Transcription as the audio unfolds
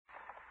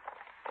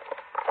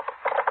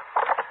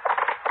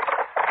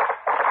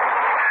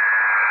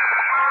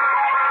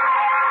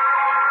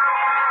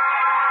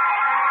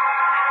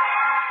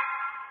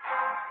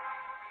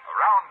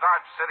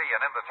Dodge City and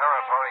in the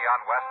territory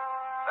on West,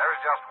 there's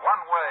just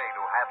one way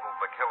to handle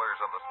the killers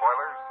and the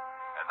spoilers,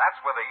 and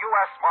that's with a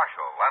U.S.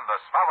 Marshal and the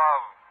smell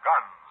of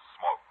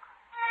Gunsmoke.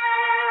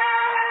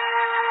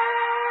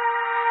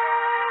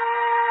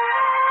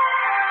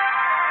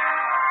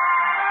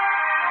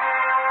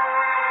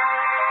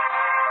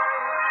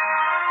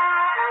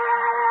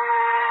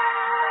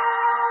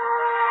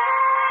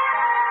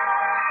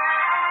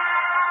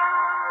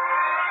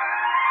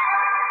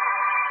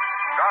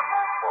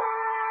 Gunsmoke,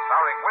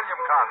 starring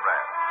William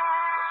Conrad.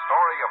 The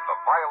story of the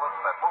violence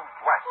that moved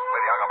west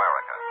with young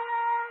America.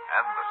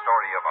 And the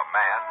story of a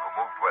man who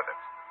moved with it.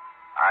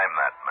 I'm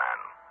that man.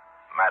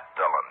 Matt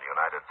Dillon,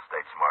 United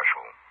States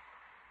Marshal.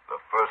 The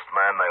first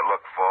man they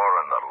look for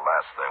and the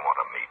last they want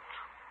to meet.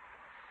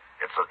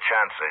 It's a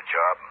chancy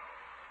job,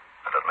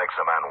 and it makes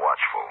a man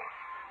watchful.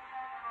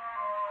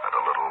 And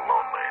a little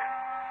lonely.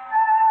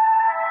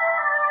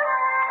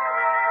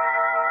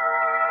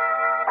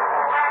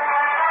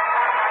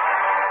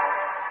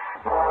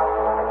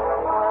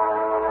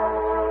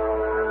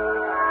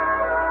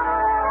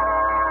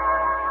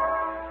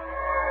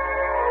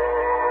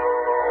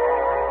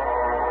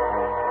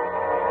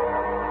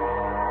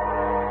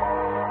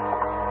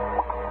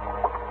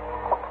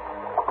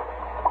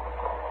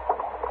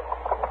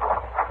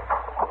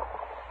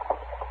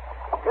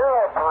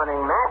 Good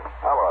morning, Matt.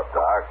 Hello,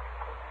 Doc.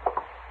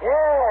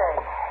 Yeah,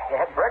 you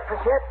had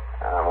breakfast yet?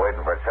 I'm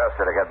waiting for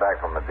Chester to get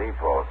back from the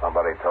depot.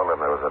 Somebody told him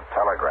there was a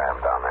telegram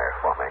down there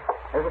for me.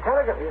 There's a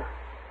telegram.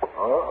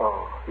 Uh-oh.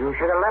 You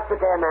should have left it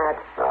there, Matt.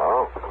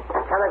 No?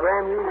 A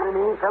telegram usually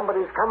means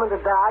somebody's coming to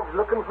Dodge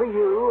looking for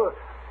you,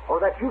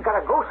 or that you've got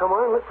to go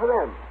somewhere and look for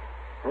them.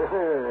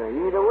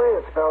 Either way,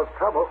 it spells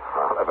trouble.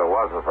 Well, if it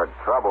wasn't for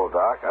trouble,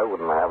 Doc, I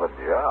wouldn't have a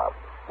job.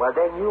 Well,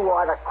 then you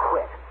ought to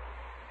quit.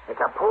 It's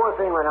a poor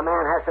thing when a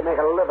man has to make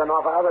a living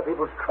off of other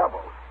people's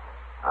troubles.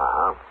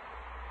 Uh-huh.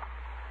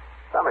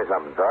 Tell me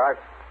something, Doc.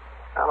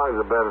 How long has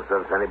it been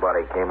since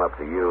anybody came up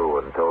to you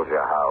and told you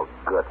how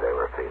good they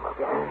were feeling?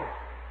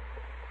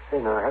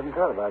 See, no, I haven't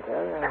thought about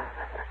that.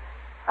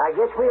 I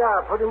guess we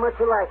are pretty much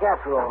alike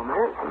after all,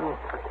 man.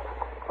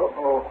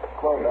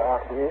 Hold on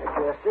here,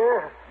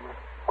 Chester.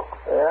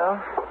 Yeah,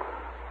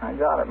 I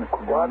got it,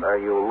 Mr. What are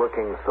you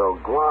looking so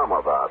glum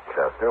about,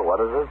 Chester? What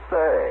does it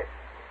say?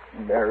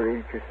 You better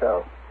read it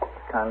yourself.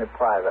 It's kind of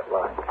private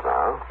line.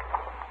 Huh?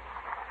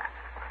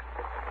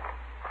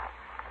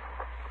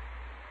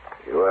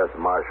 U.S.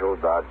 Marshal,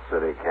 Dodge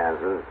City,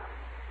 Kansas.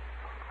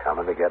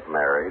 Coming to get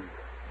married.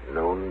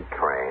 Noon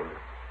train.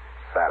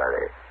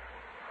 Saturday.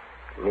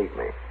 Meet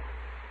me.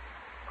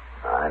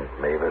 I'm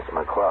Mavis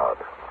McCloud.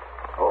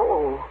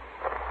 Oh,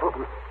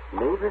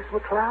 Mavis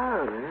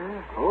McCloud,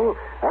 huh? Oh,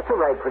 that's a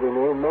right pretty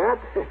name, Matt.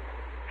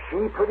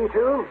 She pretty,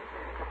 too?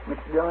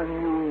 Mr. Dillon,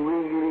 you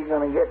really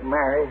going to get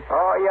married?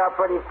 Oh, you're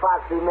pretty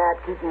foxy, Matt,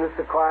 keeping this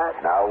so quiet.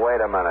 Now, wait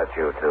a minute,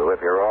 you two.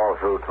 If you're all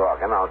through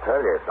talking, I'll tell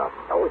you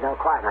something. Oh, now,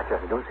 quiet now,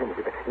 Chester. Don't say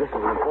anything. This is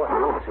an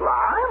important moment.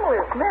 I'm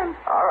listening.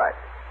 All right.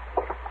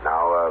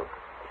 Now,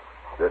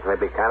 this may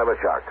be kind of a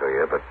shock to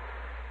you, but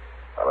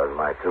as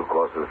my two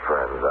closest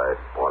friends, I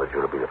wanted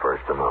you to be the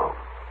first to know.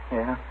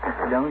 Yeah,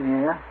 Mr. Dillon,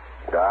 yeah?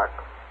 Doc?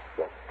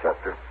 Yes.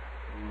 Chester?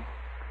 Mm-hmm.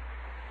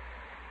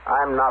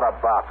 I'm not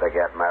about to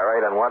get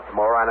married, and what's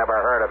more, I never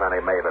heard of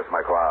any Mavis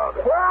McCloud.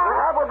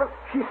 Well, but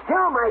she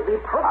still might be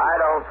pretty. I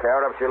don't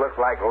care if she looks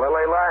like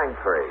Lily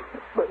Langtree.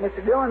 But, Mr.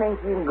 Dillon, ain't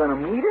you even going to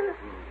meet her?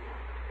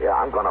 Yeah,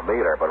 I'm going to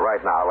meet her, but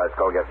right now, let's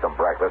go get some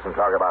breakfast and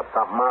talk about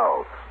something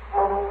else.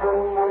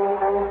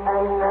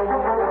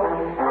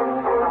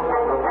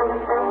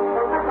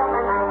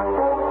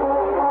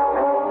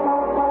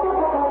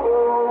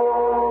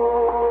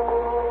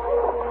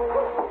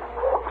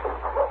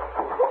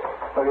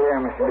 Look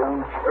here, Mr.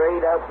 Dillon.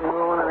 Straight up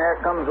noon, and there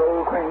comes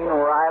old train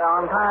right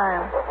on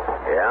time.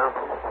 Yeah?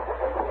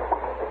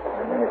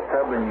 I mean, it's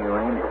troubling you,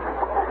 ain't it?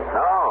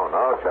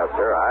 No,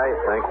 Chester. I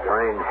think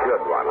trains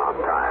should run on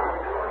time.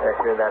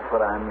 Chester, that's what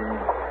I mean.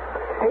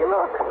 Hey,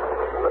 look.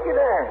 Look at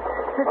there.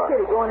 This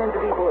kitty going into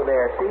people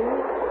there, see?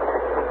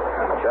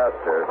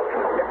 Chester.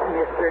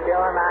 Mr.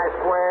 Dillon, I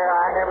swear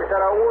I never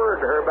said a word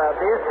to her about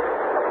this.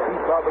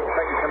 She's probably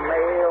expecting some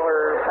mail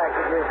or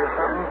packages or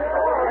something.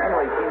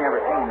 Anyway, she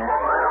never seen this.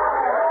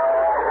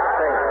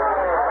 Say,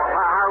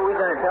 how are we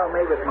going to tell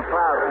Mavis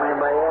McCloud from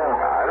anybody else?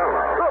 I don't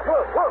know. Look,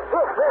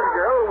 there's a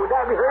girl. Would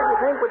that be her, do you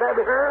think? Would that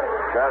be her?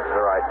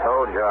 Chester, I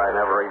told you I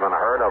never even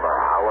heard of her.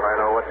 How would I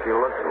know what she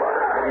looks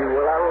like?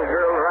 Well, that little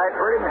girl's right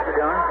pretty, Mr.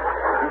 Dillon.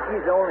 And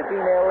she's the only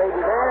female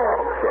lady there.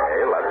 Okay,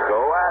 let's go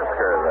ask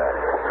her then.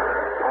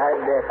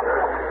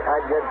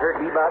 I'd judge her to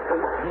be about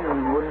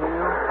 18, wouldn't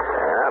you?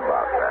 Yeah,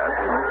 about that.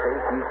 I'd say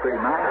she's pretty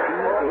nice. She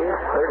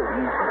is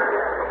pretty.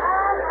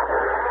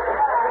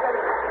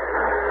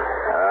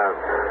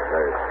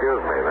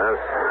 Excuse me, miss.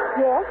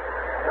 Yes?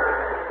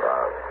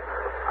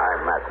 I'm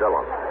Matt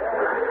Dillon.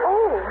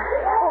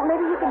 Oh,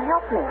 maybe you can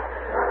help me.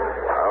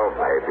 Oh,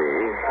 maybe.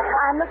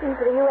 I'm looking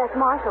for the U.S.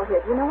 Marshal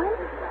here. Do you know him?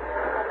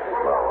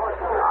 Well,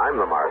 I'm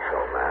the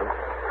marshal, ma'am.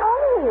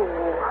 Oh,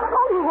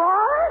 you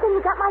are? Then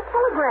you got my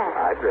telegram.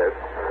 I did.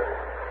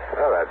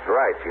 Oh, that's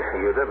right.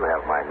 You didn't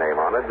have my name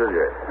on it, did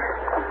you?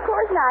 Of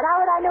course not. How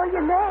would I know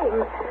your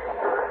name?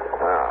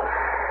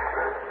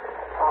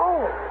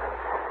 Oh.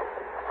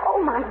 Oh,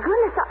 my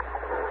goodness.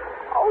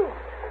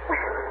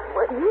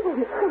 Well, you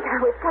didn't think I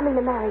was coming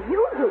to marry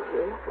you, did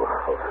you?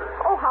 Well,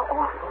 Oh, how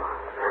awful.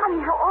 I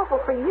mean, how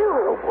awful for you.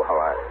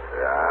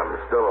 I'm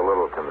still a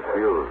little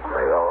confused.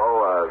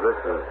 This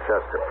is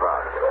Chester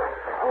Pratt.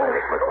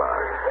 Mavis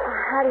McCloud.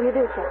 How do you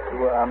do, Chester?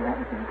 Well, I'm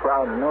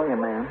proud to know you,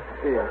 ma'am.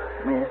 Yes,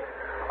 miss.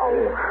 Oh,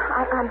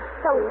 I'm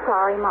so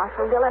sorry,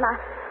 Marshal Dillon. I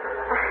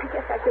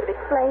guess I should have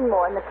explained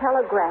more in the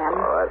telegram.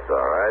 Oh, that's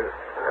all right.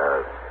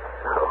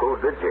 Who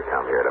did you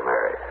come here to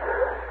marry?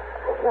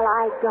 Well,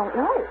 I don't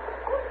know.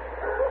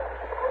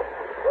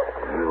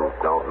 You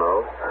don't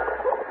know?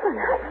 Well,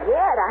 not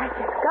yet. I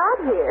just got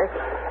here.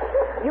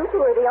 You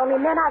two are the only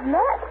men I've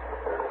met.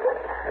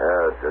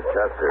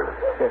 Chester.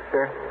 Yes,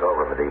 sir. Go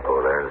over to the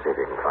depot there and see if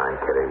you can find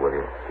Kitty, will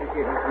you?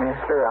 Yes,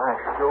 sir. I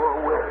sure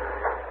will.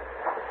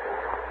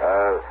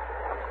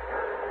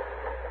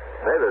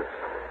 Mavis,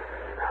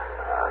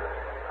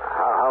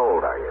 how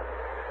old are you?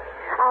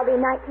 I'll be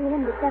 19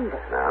 in December.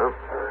 No?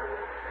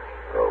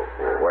 Oh,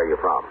 where are you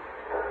from?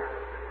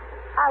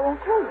 I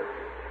won't tell you.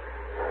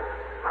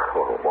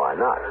 Well, why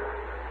not?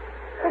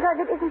 Because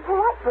it isn't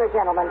polite for a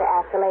gentleman to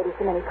ask a lady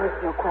so many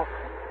personal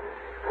questions.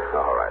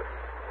 All right.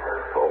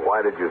 Well,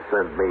 why did you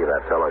send me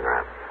that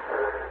telegram?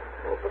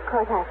 Well,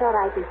 because I thought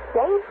I'd be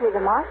safe with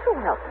the marshal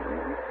helping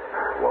me.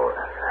 Well,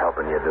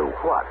 helping you do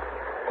what?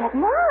 Get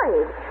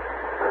married.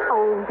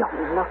 Oh,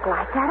 don't look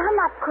like that. I'm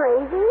not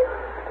crazy.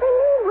 They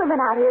need women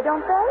out here,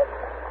 don't they?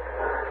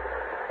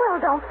 Well,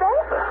 don't they?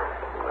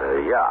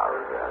 They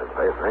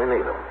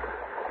need them.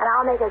 And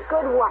I'll make a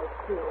good wife,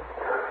 too.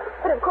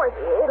 But, of course,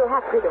 it'll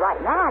have to be the right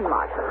man,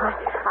 Marshal.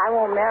 I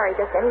won't marry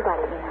just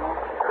anybody, you know.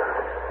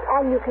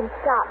 And you can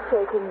stop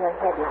shaking your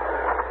head like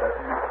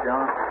that.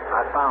 John,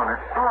 I found her.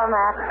 Hello,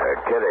 Matt.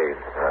 Kitty,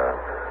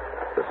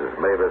 this is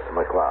Mavis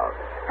McCloud.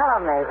 Hello,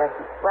 Mavis.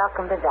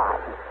 Welcome to Dodge.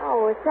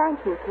 Oh, well,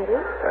 thank you, Kitty.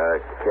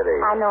 Kitty.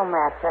 I know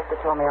Matt.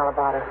 Chester told me all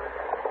about her.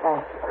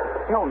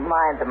 Don't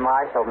mind the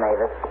marshal,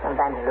 Mavis.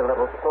 Sometimes he's a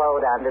little slow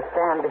to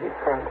understand these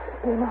things.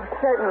 He most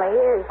certainly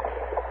is.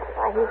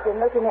 Why, he's been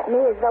looking at me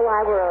as though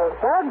I were a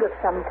bug of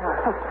some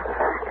kind.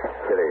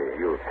 Kitty,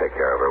 you take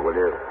care of her, will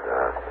you?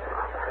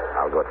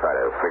 I'll go try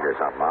to figure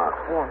something out.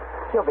 Yeah,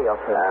 she'll be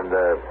okay. And,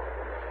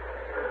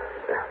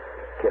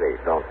 Kitty,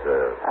 don't...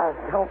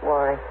 Don't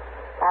worry.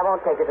 I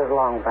won't take it to the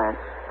long branch.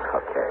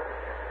 Okay.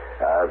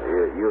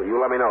 You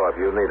let me know if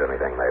you need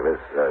anything,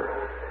 Mavis.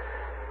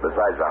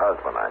 Besides the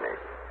husband, I mean.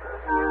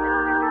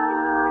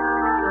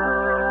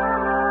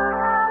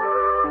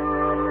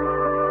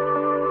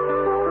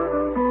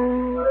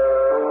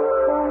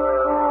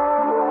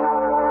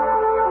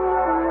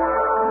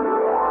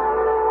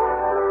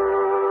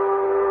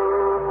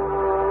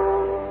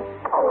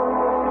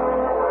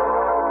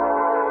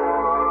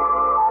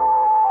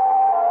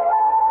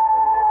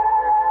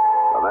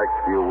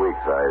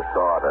 I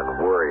thought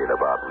and worried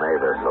about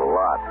Mavis a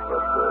lot,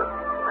 but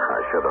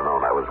I should have known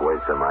I was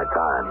wasting my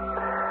time.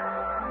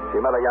 She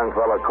met a young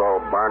fellow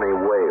called Barney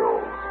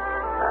Wales,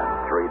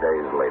 and 3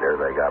 days later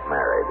they got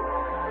married.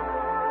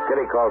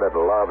 Kitty called it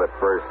love at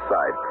first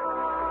sight,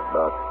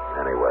 but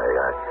anyway,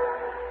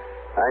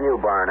 I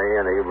knew Barney,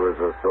 and he was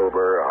a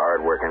sober,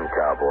 hard-working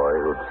cowboy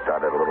who'd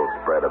started a little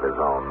spread of his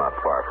own not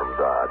far from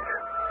Dodge.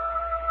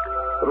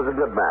 It was a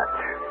good match,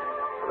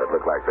 but it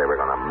looked like they were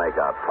going to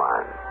make out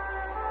fine.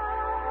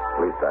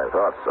 At least I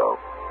thought so.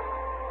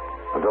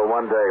 Until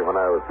one day when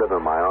I was sitting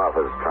in my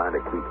office trying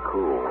to keep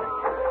cool.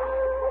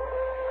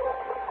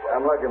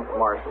 I'm looking for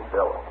Marshal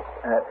Dillon.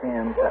 That's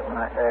him, sitting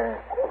right there.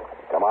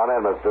 Come on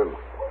in, mister.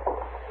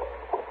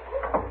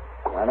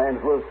 My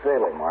name's Lou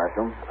Staley,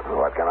 Marshal.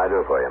 What can I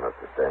do for you,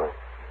 Mr. Staley?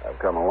 I've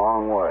come a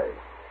long way.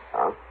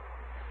 Huh?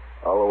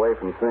 All the way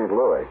from St.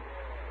 Louis.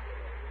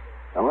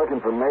 I'm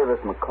looking for Mavis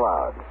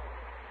McCloud.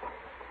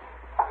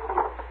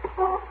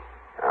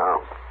 Oh.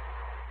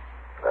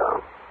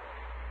 Well,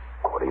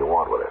 what do you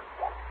want with her?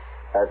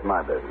 That's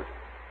my business.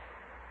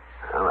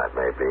 Well, that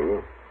may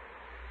be.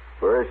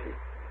 Where is she?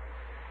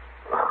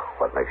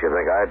 What makes you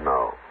think I'd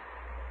know?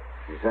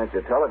 She sent you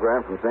a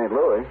telegram from St.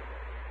 Louis.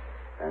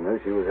 I knew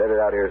she was headed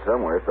out here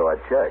somewhere, so I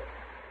checked.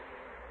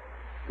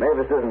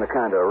 Mavis isn't the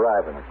kind to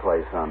arrive in a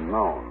place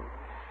unknown.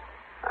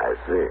 I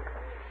see.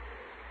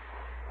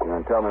 You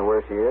going to tell me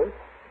where she is?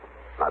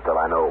 Not till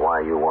I know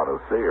why you want to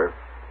see her.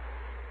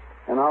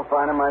 And I'll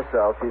find her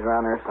myself. She's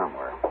around here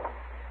somewhere.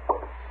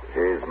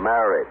 She's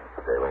married,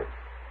 Staley.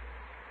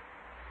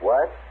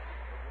 What?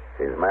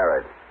 She's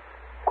married.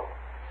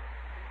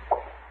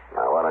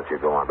 Now, why don't you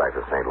go on back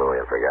to St. Louis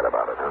and forget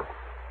about it, huh?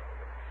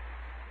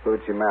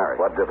 Who'd she marry?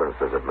 What difference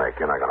does it make?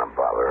 You're not going to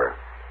bother her.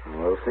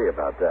 We'll see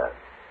about that.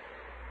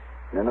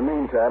 In the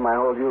meantime, I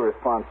hold you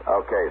responsible.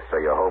 Okay, so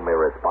you hold me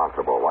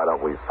responsible. Why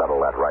don't we settle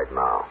that right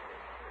now?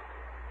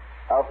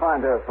 I'll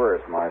find her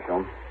first,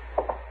 Marshal.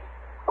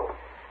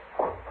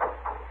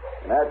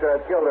 And after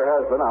I've killed her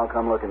husband, I'll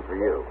come looking for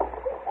you.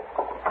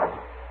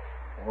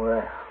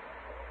 Well,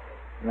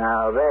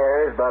 Now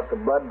there's about the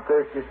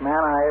bloodthirstiest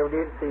man I ever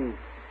did see.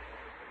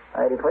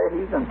 I declare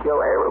he's going to kill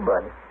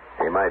everybody.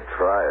 He might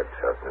try it,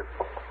 Chester.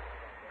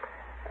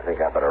 I think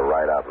I better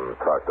ride out and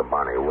talk to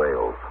Barney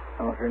Wales.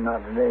 Oh, sure,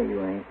 not today,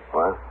 you ain't.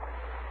 What?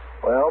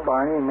 Well,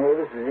 Barney and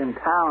Mavis is in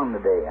town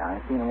today.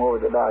 I seen them over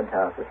at the Dodge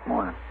House this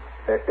morning.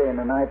 They're staying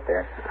the night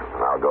there.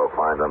 I'll go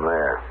find them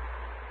there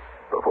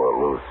before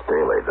Lou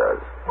Staley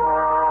does.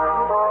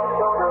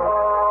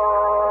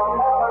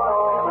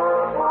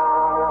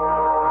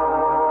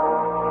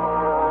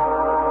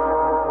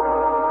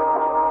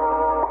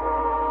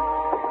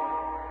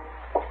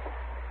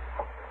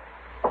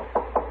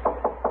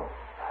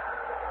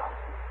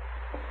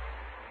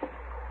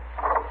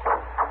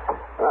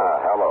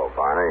 Hello,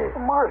 Barney.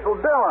 Marshal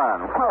Dillon.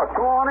 Well,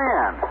 come on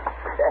in.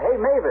 Hey,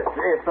 Mavis,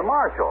 it's the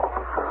Marshal.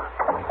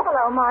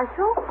 Hello,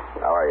 Marshal.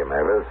 How are you,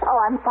 Mavis? Oh,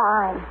 I'm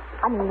fine.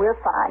 I mean, we're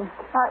fine.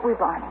 Aren't we,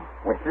 Barney?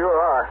 We sure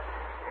are.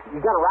 You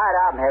got to ride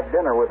out and have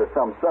dinner with us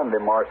some Sunday,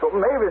 Marshal.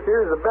 Mavis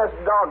here's the best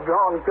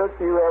doggone cook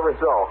you ever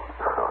saw.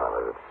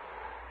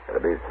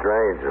 It'd be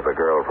strange if a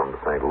girl from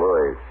St.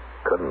 Louis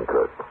couldn't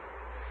cook.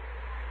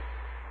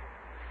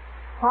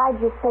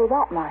 Why'd you say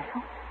that,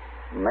 Marshal?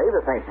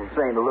 Mavis ain't from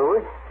St.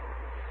 Louis.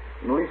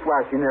 At least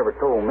why she never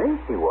told me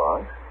she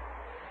was.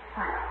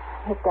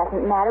 It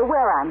doesn't matter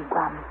where I'm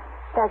from,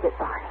 does it,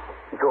 Barney?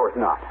 Of course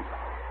not.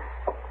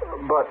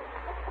 But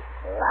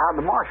how'd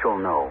the Marshal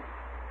know?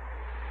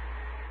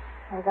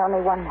 There's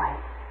only one way.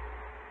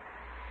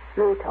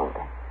 Lou told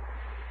him.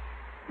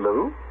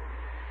 Lou?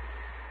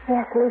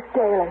 Yes, Lou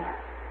Staley.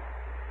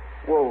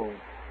 Well,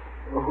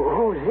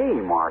 who's he,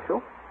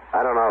 Marshal?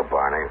 I don't know,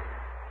 Barney,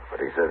 but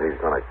he says he's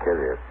going to kill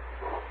you.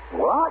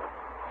 What?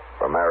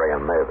 For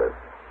marrying Mavis.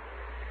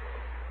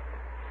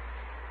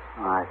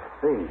 I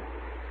see.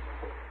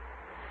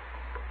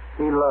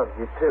 He loves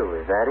you, too.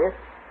 Is that it?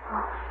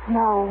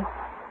 No,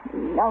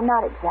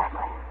 not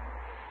exactly.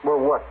 Well,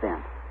 what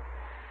then?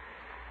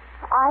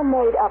 I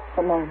made up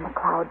the name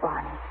McCloud,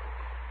 Barney.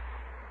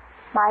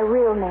 My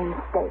real name's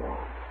Staley.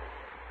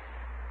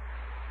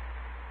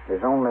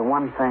 There's only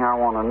one thing I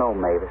want to know,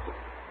 Mavis.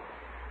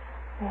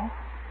 Yes?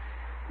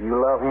 You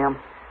love him?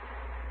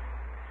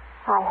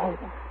 I hate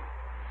him.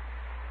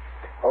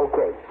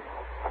 Okay.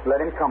 Let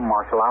him come,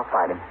 Marshal. I'll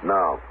fight him.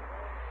 No.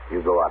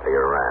 You go out to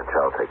your ranch.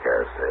 I'll take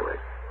care of Staley.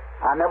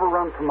 I never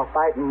run from a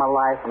fight in my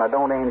life, and I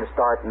don't aim to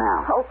start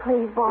now. Oh,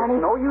 please, Barney.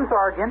 It's no use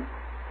arguing.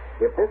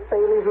 If this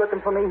Staley's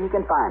looking for me, he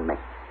can find me.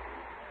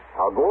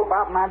 I'll go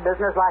about my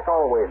business like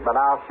always, but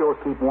I'll sure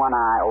keep one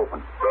eye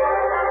open.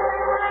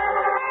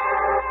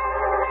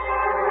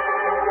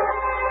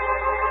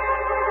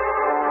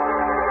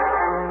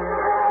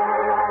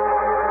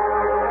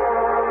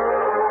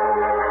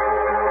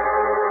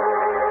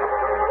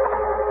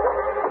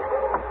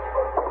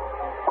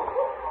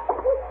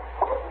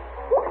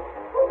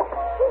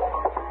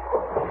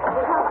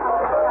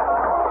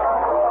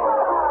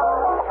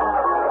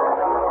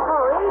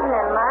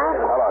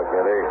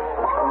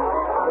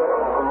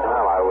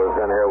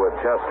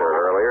 Chester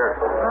earlier.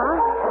 Huh?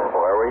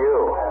 Where were you?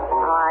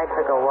 Oh, I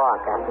took a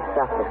walk after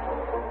supper.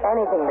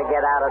 Anything to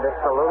get out of the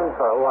saloon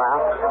for a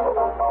while.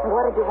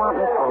 What did you want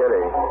me for?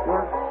 Kitty.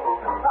 Yeah?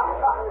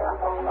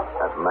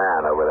 That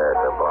man over there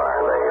at the bar,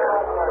 the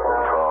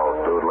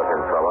tall,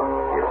 dude-looking fella.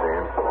 You see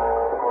him?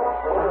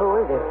 Who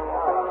is it?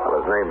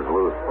 Well, his name's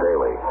Lou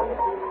Staley.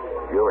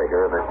 You ever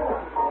hear of him?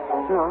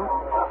 No.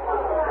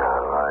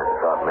 I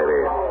thought maybe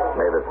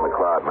Mavis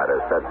McCloud might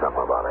have said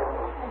something about him.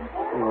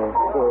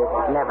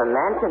 She never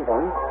mentioned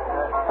him,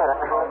 but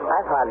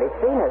I've hardly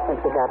seen her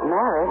since she got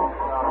married.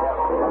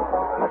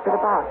 What's it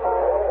about?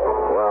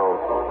 Well,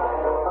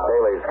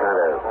 Staley's kind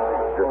of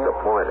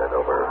disappointed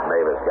over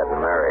Mavis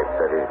getting married.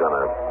 Said he's going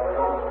to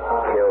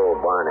kill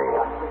Barney,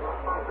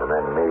 and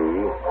then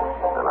me,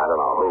 and I don't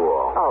know who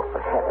all. Oh, for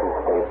heaven's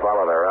sake. He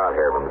followed her out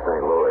here from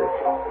St. Louis.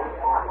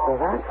 So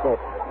that's it.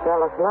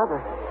 Jealous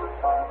lover.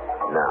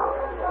 No.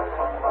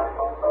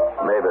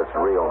 Mavis'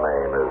 real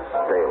name is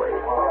Staley.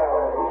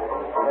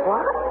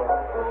 What?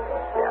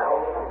 Yeah.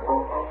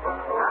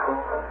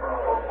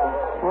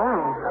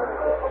 Well,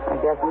 I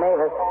guess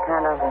Mavis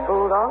kind of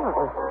fooled all of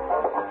us.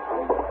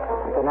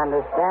 I can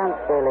understand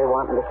Staley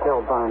wanting to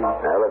kill Barney. Now,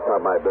 that's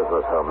not my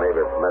business how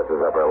Mavis messes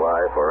up her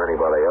life or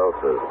anybody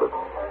else's, but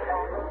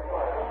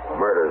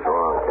murder's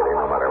wrong, Kitty,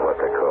 no matter what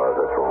the cause,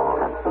 it's wrong.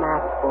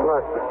 Matt,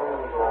 look.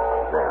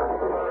 Yeah,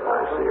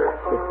 I see her.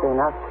 She's seen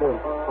us, too.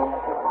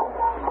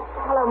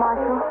 Hello,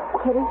 Marshal.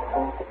 Kitty?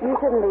 You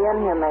shouldn't be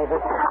in here, Mavis.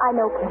 I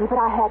know, Kitty, but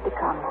I had to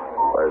come.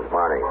 Where's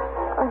Barney?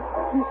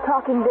 He's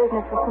talking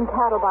business with some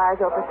cattle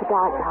buyers over at the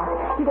Dodge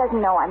House. He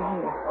doesn't know I'm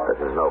here. This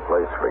is no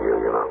place for you,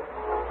 you know.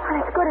 Well,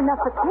 it's good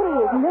enough for Kitty,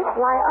 isn't it?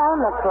 Why own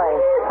the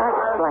place? I've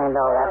explained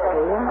all that to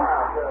you.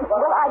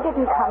 Well, I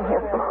didn't come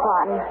here for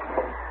fun.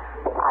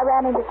 I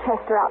ran into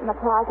Chester out in the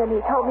plaza, and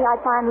he told me I'd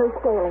find Lou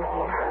Staley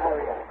here.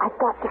 I've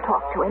got to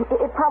talk to him.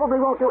 It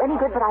probably won't do any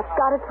good, but I've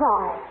got to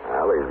try.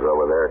 Well, he's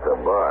over there at the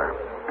bar.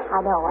 I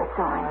know, I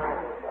saw him.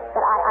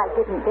 But I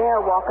didn't dare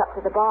walk up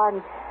to the bar,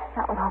 and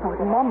not with all those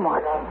men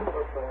watching.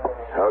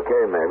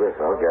 Okay, Mavis,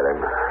 I'll get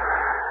him.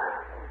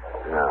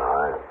 No,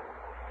 I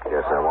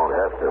guess I won't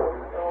have to.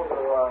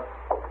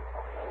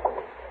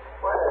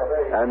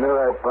 I knew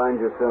I'd find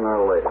you sooner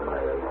or later,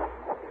 Mavis.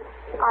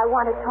 I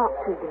want to talk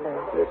to you,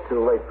 Lou. It's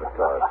too late for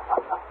talk.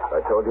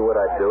 I told you what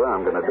I'd do, and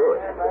I'm going to do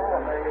it.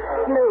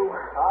 Lou,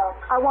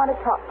 I want to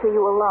talk to you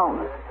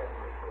alone.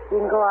 You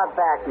can go out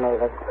back,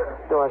 Mavis.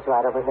 Door's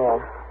right over there.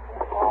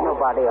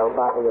 Nobody will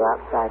bother you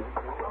outside.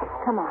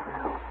 Come on,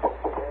 Lou.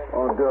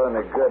 Won't do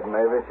any good,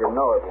 Mavis. You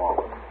know it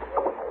won't.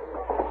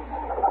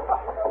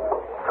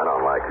 I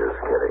don't like this,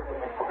 Kitty.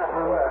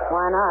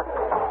 Why not?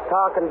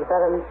 Talking's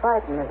better than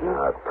fighting, isn't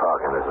it?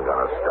 Talking isn't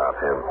going to stop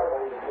him.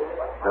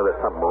 Now,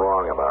 there's something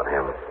wrong about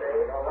him.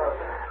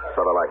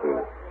 Sort of like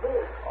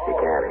he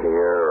can't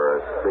hear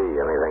or see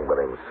anything but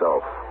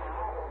himself.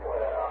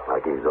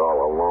 Like he's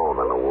all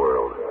alone in the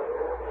world.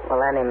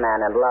 Well, any man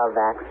in love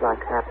acts like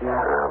that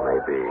now.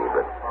 Maybe,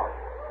 but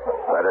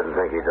if I didn't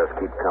think he'd just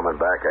keep coming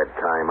back, I'd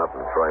tie him up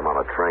and throw him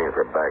on a train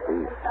for back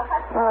east.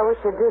 Well, I wish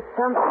you'd do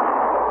something.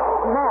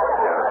 Matt.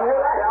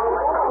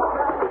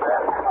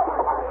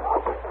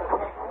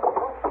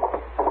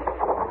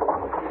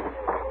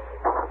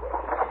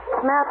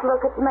 Matt, look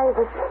at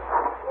Mavis.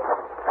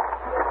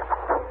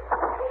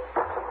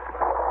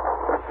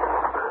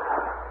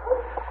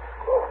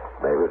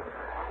 Mavis.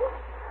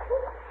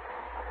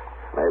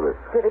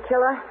 Did it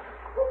kill her?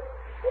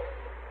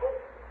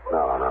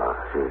 No,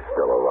 she's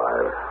still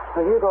alive.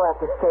 Well, you go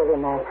after Staley,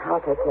 Matt.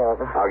 I'll take care of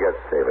her. I'll get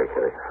Staley,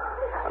 Kitty.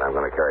 And I'm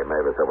going to carry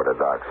Mavis over to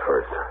Doc's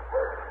first.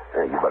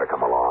 Hey, you better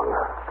come along.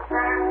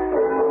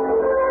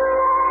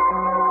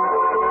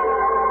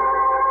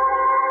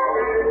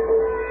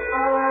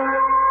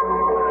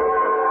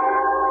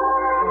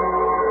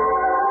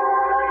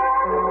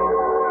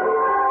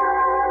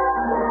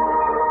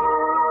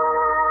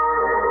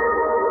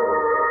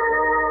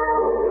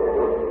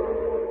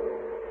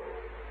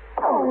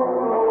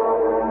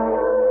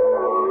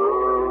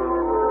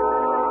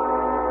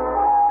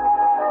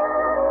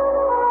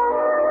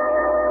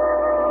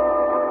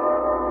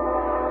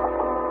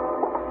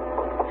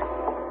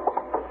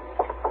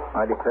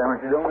 I declare,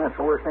 Mr. Dillon, that's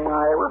the worst thing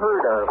I ever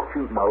heard of,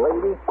 shooting a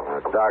lady.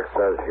 Doc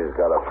says she's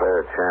got a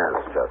fair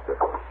chance, Chester.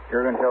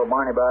 You're going to tell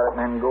Barney about it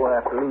and then go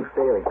after Lou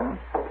Staley, huh?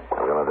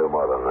 I'm going to do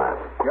more than that.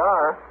 You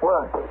are?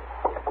 What?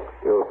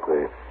 You'll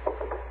see.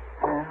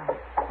 Yeah,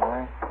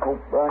 I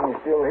hope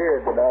Barney's still here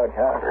at the Dodge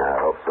House. Yeah,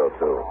 I hope so,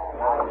 too.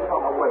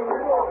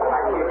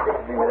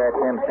 Maybe that's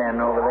him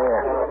standing over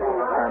there.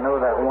 I know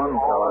that one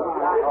fella.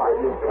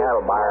 He's a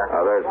cattle buyer.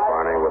 Now, there's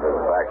Barney with his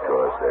back to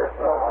us there.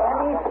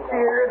 Any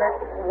steer that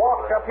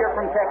walks up here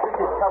from Texas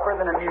is tougher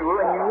than a mule,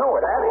 and you know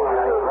it, Abby.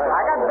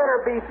 I got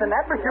better beef than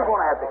that, but you're going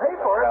to have to pay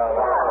for it.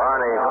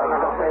 Barney.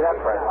 Say that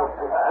first.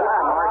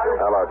 Hi, Marshal.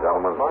 Hello,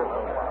 gentlemen.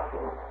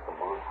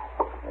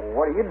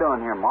 What are you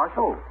doing here,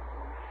 Marshal?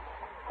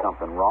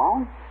 Something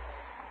wrong?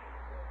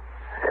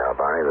 Yeah,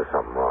 Barney, there's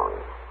something wrong.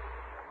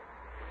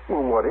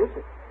 Well, what is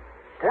it?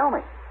 Tell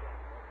me.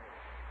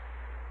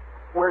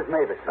 Where's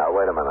Mavis? Now,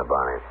 wait a minute,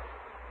 Barney.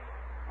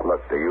 Look,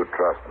 do you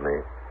trust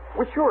me?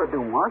 We sure do,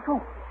 Marshal.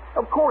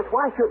 Of course.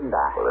 Why shouldn't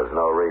I? Well, there's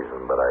no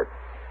reason, but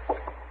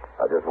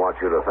I just want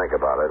you to think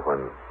about it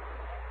when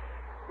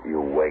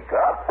you wake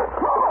up. All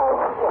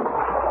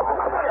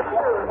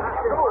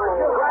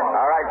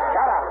right,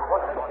 shut up.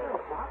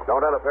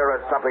 Don't interfere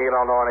in something you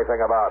don't know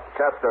anything about.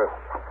 Chester.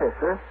 Yes,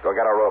 sir. Go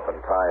get a rope and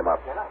tie him up.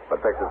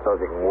 But fix it so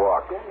he can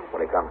walk.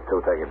 When he comes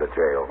to, take him to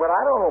jail. But I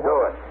don't know. Do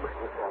it.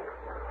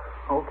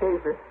 Okay,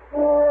 sir.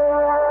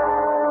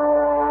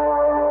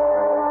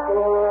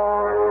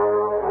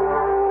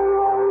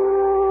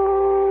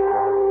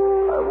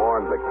 I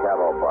warned the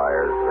cattle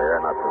buyers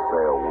there not to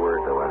say a word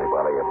to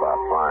anybody about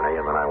Barney,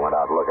 and then I went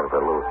out looking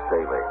for Lou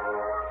Staley.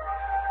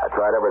 I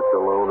tried every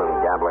saloon and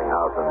gambling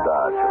house in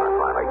Dodge, and I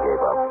finally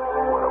gave up.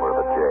 Went over to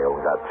the jail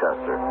and got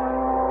Chester.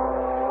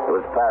 It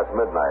was past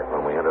midnight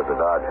when we entered the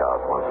Dodge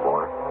house once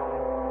more.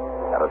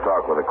 Had a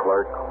talk with the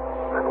clerk,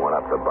 and went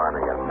up to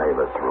Barney and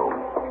Mavis' room.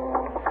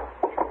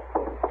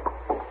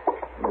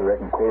 You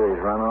reckon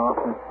Staley's run off,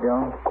 Mr.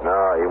 Jones?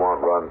 No, he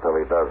won't run till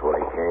he does what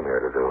he came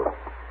here to do.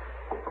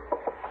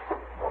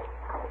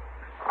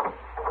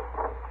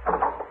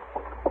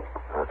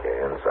 Okay,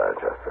 inside,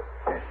 Chester.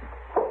 Yes,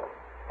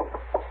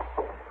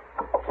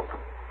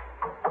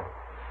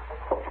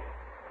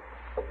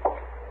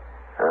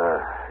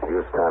 sir.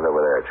 You stand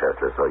over there,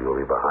 Chester, so you'll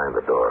be behind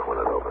the door when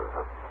it opens.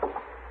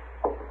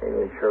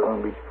 Staley's sure going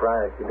to be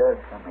surprised if he does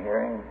come here,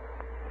 ain't he?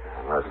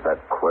 Unless that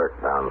clerk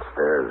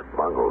downstairs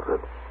bungles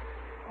it.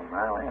 On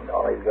my land,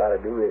 all he's got to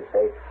do is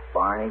say,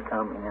 Barney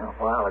come in a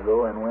while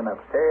ago and went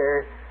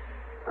upstairs.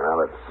 Well,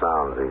 it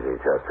sounds easy,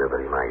 Chester, but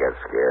he might get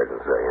scared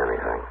and say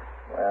anything.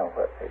 Well,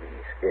 what could he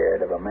be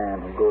scared of a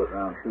man who goes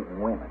around shooting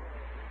women?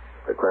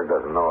 The clerk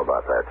doesn't know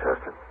about that,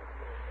 Chester.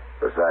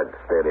 Besides,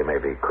 Staley may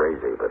be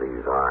crazy, but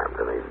he's armed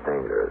and he's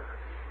dangerous.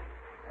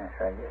 Yes,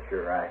 I guess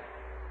you're right.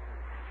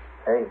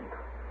 Hey,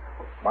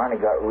 Barney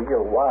got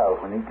real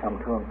wild when he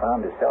come to and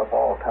found himself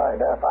all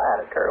tied up. I had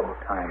a terrible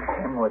time with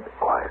him with...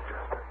 Quiet,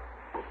 Chester.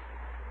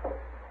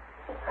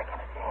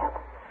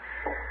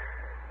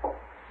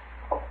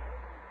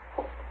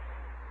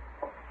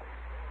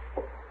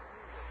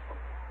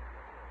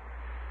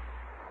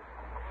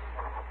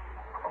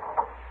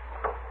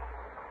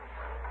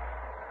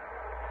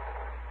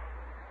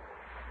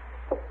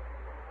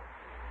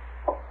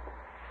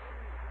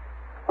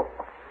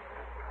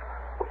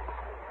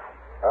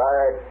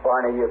 right,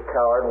 Barney, you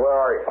coward. Where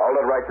are you? Hold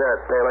it right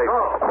there, Staley.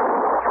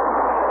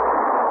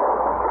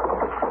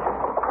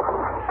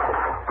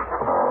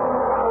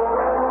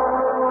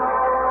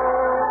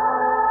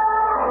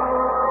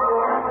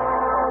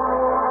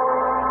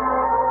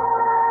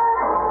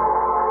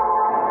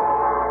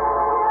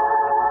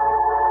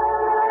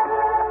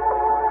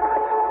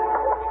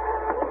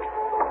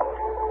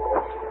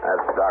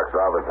 That's Doc's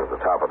office at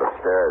the top of the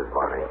stairs,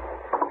 Barney.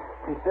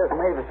 He says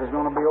Mavis is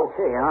going to be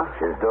okay, huh?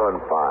 She's doing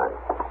fine.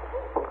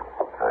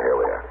 Now, here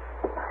we are.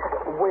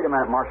 Wait a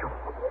minute, Marshal.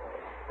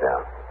 Yeah.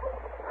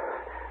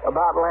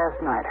 About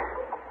last night,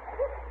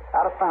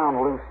 I'd have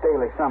found Lou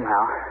Staley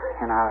somehow,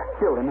 and I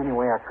killed him any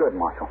way I could,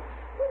 Marshal.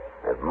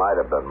 It might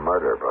have been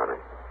murder, Barney.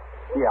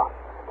 Yeah.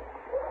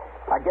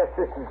 I guess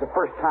this is the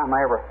first time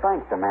I ever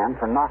thanked the man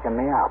for knocking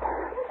me out.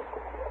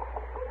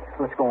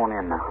 Let's go on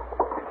in now.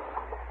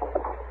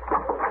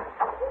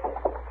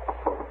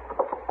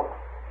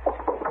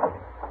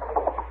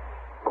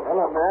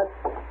 Hello, Matt.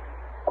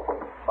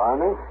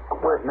 Barney?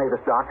 Where's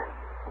Mavis, Doc?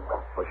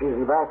 Well, she's in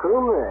the back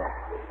room there.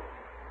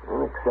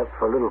 And except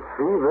for a little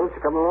fever,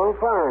 she's coming along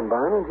fine,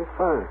 Barney, just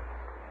fine.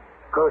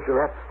 Of course, you'll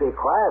have to stay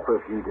quiet for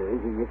a few days.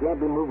 You can't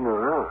be moving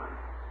around.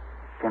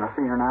 Can I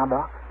see her now,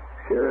 Doc?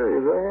 Sure,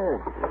 you go ahead.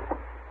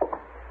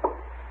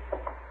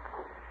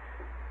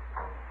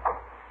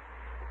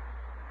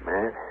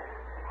 Matt,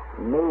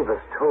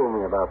 Mavis told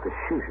me about the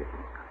shooting.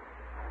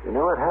 You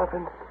know what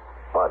happened?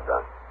 What,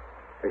 Doc?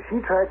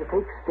 She tried to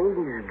take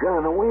Staley's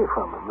gun away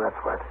from him, that's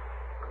what.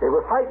 They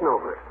were fighting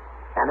over it,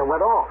 and it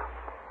went off.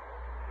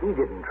 He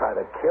didn't try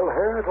to kill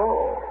her at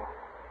all.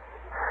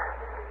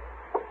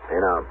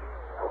 You know,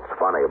 it's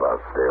funny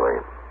about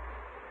Staley.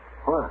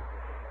 What?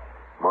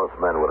 Most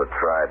men would have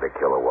tried to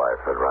kill a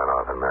wife that ran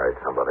off and married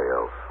somebody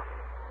else.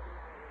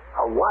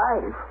 A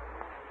wife?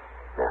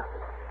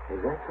 Yeah.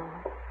 Is that so?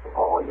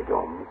 Oh, you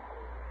don't.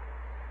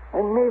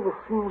 And Mavis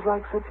seems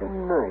like such a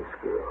nice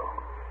girl.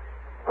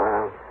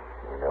 Well,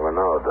 you never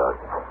know, Doc.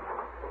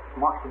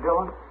 Marshal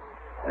Dillon?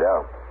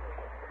 Yeah.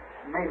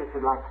 Mavis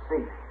would like to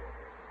see you.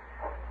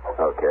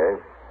 Okay.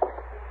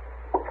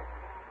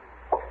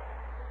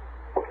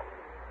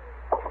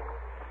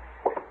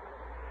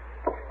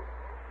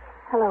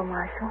 Hello,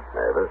 Marshal.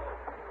 Mavis.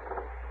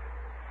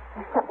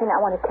 There's something I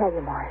want to tell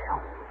you, Marshal.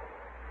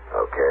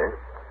 Okay.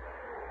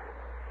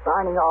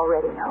 Barney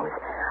already knows.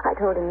 I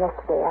told him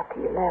yesterday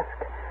after you left.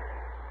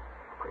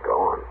 Go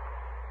on.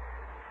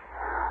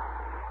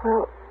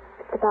 Well,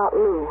 it's about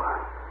Lou.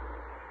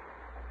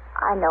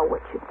 I know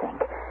what you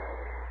think.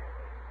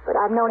 But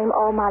I've known him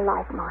all my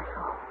life,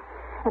 Marshal.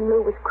 And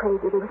Lou was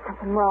crazy. There was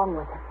something wrong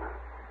with him.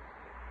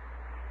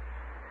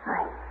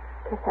 I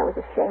guess I was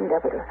ashamed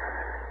of it, or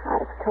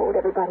I'd have told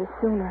everybody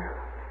sooner.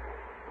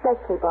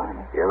 Especially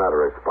Barney. You're not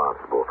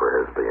responsible for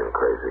his being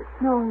crazy.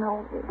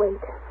 No, wait.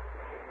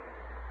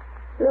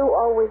 Lou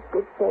always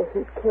did say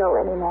he'd kill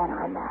any man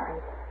I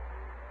married.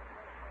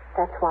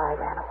 That's why I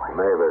ran away.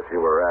 Mavis,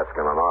 you were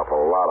asking an awful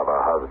lot of a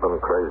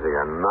husband, crazy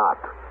or not.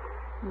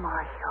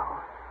 Marshal,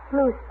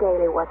 Lou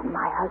Staley wasn't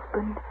my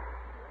husband.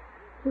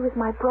 He was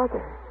my brother.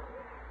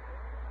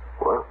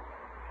 What?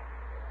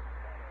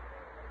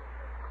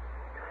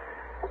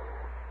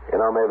 You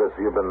know, Mavis,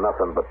 you've been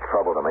nothing but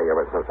trouble to me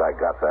ever since I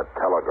got that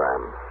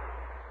telegram.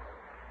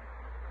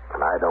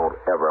 And I don't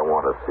ever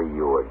want to see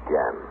you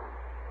again.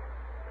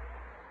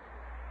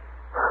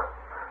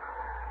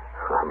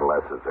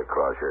 Unless it's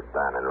across your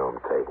dining room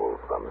table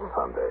some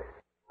Sunday.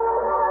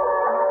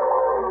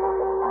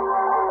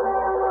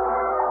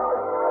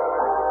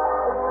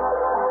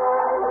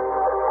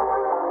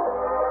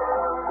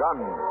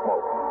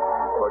 Gunsmoke.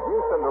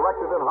 Produced and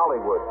directed in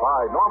Hollywood by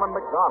Norman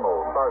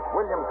McDonald, stars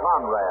William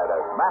Conrad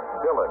as Matt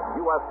Dillon,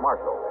 U.S.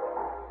 Marshal.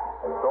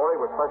 The story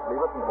was specially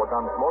written for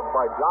Gunsmoke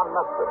by John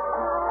Meston.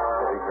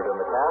 Featured in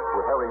the cast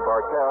were Harry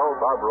Bartell,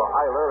 Barbara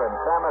Eiler, and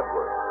Sam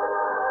Edwards.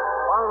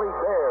 Farley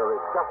Bear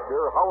is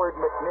Chester, Howard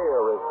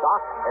McNear is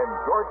Doc, and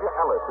Georgia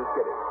Ellis is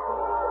Kitty.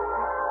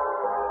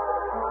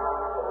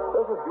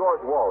 This is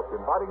George Walsh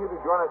inviting you to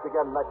join us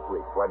again next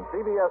week when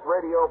CBS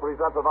Radio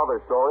presents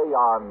another story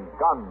on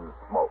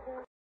Gunsmoke.